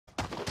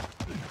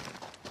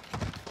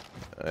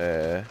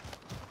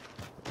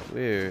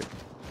Weird.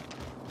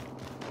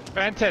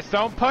 Ventus,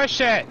 don't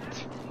push it!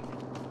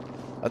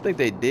 I think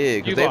they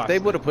did, because if they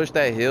would have pushed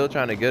that hill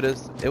trying to get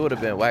us, it would have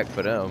been whack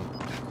for them.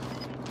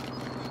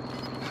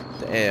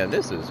 Damn,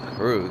 this is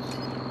cruise.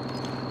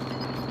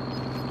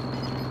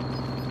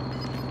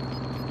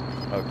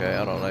 Okay,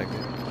 I don't like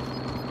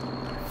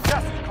it.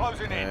 Gas is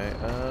closing in.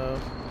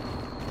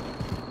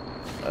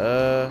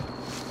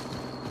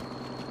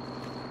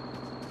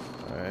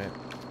 Alright.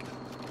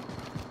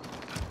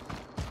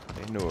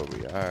 They know where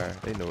we are.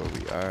 They know where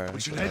we are. We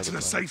should head to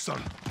the safe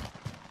zone.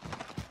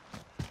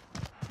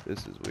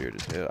 This is weird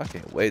as hell. I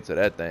can't wait till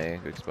that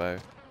thing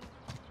expires.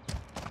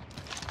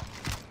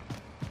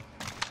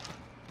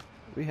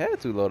 We had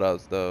 2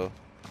 loadouts though.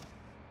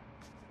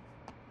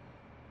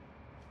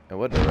 In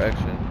what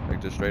direction? Like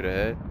just straight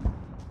ahead?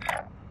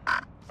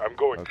 I'm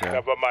going. Okay.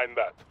 Never mind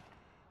that.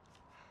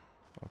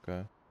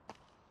 Okay.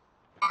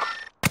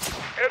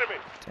 Enemy.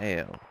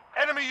 Damn.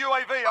 Enemy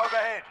UAV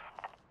overhead.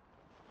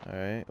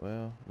 Alright,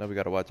 well, now we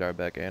gotta watch our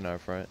back and our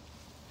front.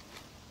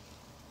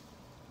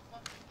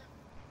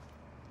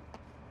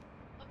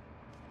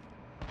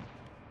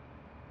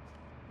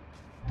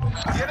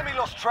 The enemy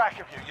lost track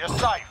of you. You're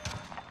safe.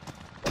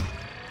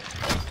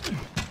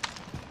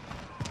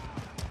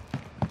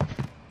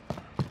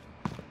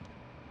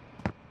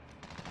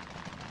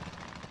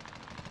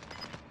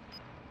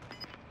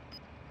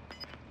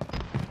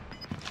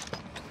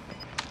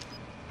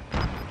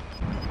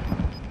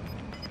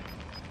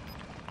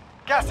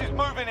 Gas is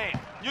moving in.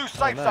 New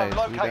safe zone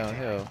Nice. We located.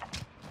 downhill.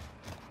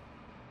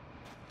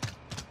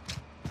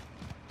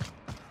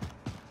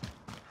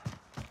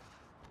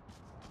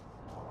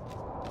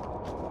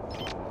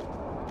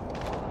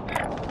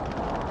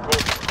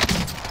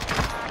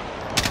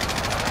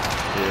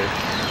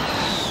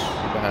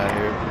 Behind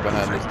here,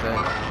 behind this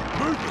tent.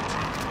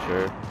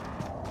 Sure.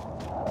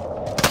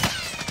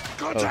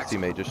 Oh,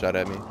 teammate just shot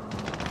at me.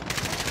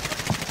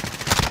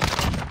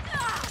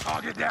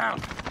 Target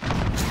down.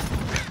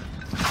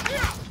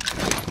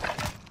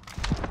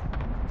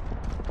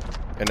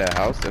 In that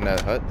house, in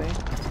that hut thing?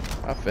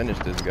 I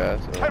finished this guy,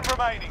 so. 10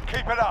 remaining.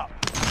 Keep it up.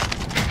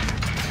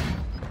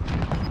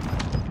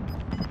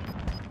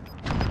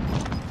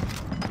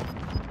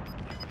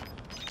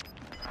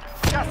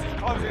 Gas is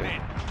closing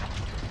in.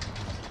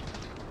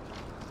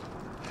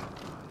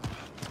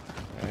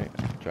 Alright,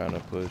 trying to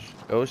push.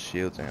 Oh,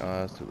 shields ain't.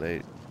 Oh, it's too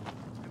late.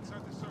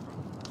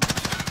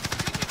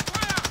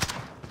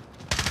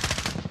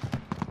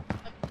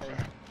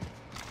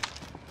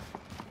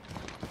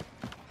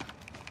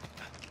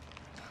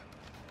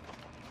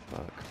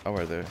 Oh,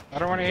 where there? I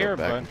don't want to hear it,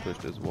 back but and push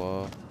this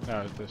wall.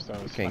 no, that was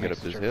Can't funny get up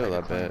since this you're hill, afraid I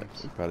of bet.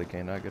 clowns. We probably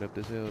cannot get up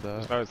this hill,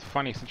 dog. That was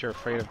funny since you're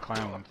afraid of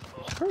clowns.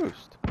 It's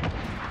cursed.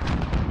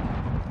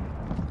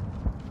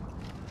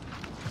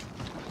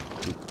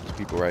 There's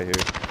people right here.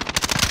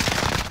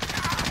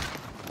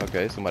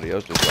 Okay, somebody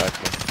else just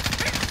whacked me.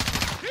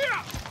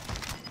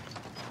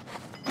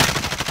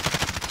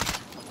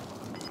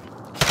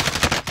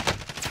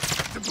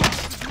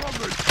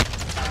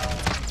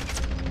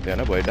 Damn,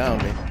 that boy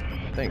downed me.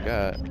 Thank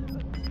God.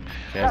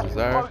 Chances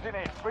are. Closing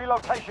in.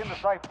 Relocation to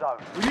safe zone.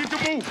 We need to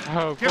move.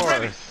 Oh, of Get course.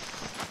 ready.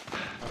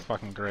 That's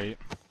fucking great.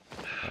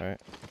 Alright.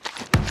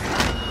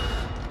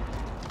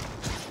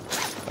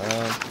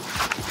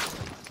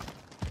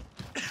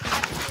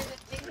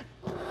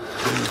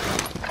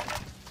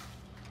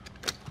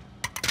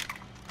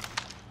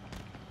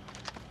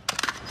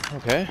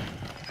 Okay.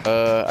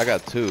 I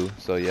got 2,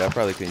 so yeah, I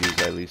probably can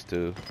use at least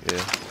 2.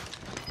 Yeah.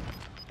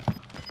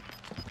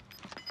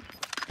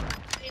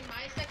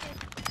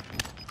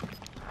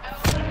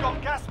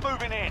 Got gas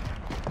moving in.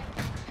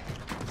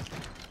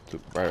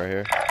 Right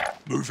here.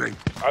 Moving.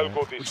 I'll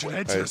go We this should way.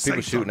 head to Alright, the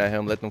people safe shooting zone. at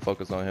him. Let them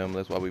focus on him.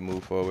 That's why we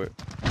move forward.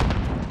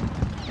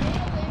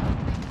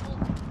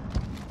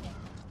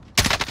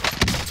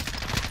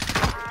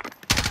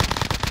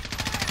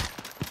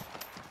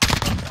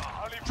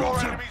 Only 4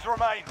 enemies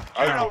remain.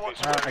 I'll You know go what's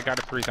this way. I got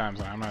it 3 times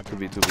now. I'm not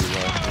doing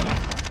 2v1.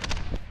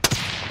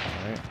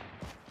 Alright.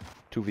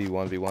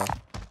 2v1v1.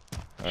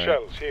 Alright.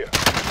 Shells here.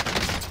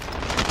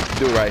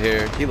 Dude right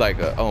here. He like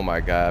a, oh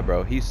my God,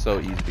 bro. He's so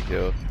easy to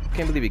kill.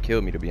 Can't believe he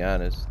killed me, to be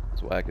honest.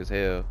 It's whack as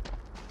hell.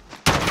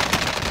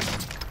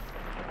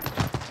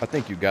 I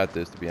think you got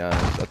this, to be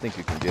honest. I think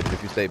you can get it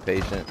if you stay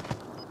patient.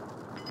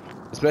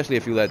 Especially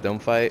if you let them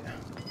fight.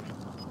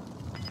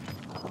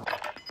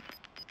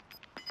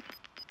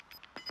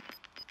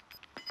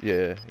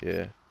 Yeah,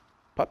 yeah.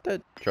 Pop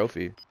that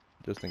trophy.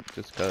 Just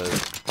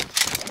cause.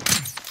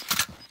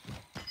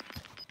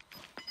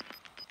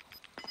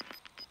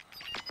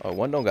 Oh,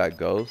 one don't got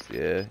ghost.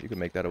 Yeah, you can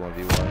make that a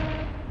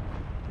 1v1.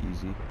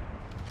 Easy.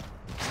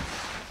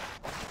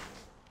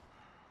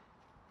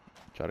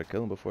 Try to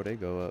kill them before they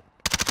go up.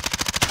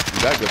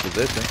 You got good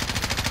position.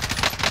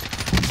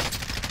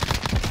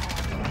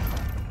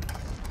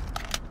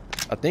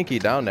 I think he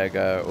downed that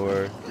guy,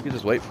 or you can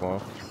just wait for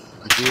him.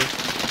 You see it?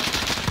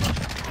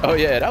 Oh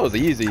yeah, that was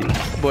easy.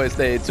 That boy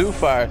stayed too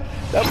far.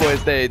 That boy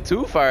stayed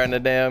too far in the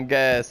damn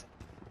gas.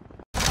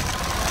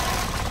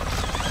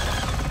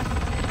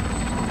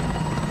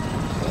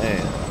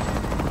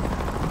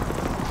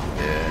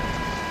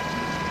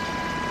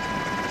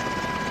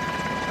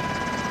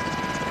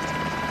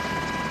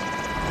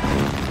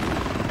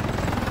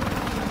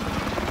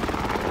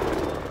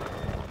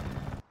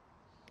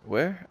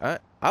 Where?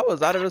 I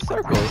was out of the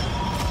circle.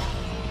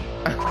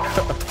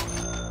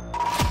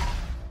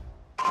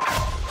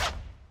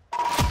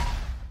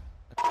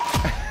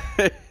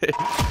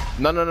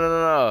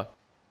 No.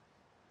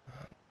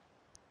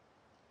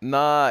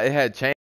 Nah, it had changed.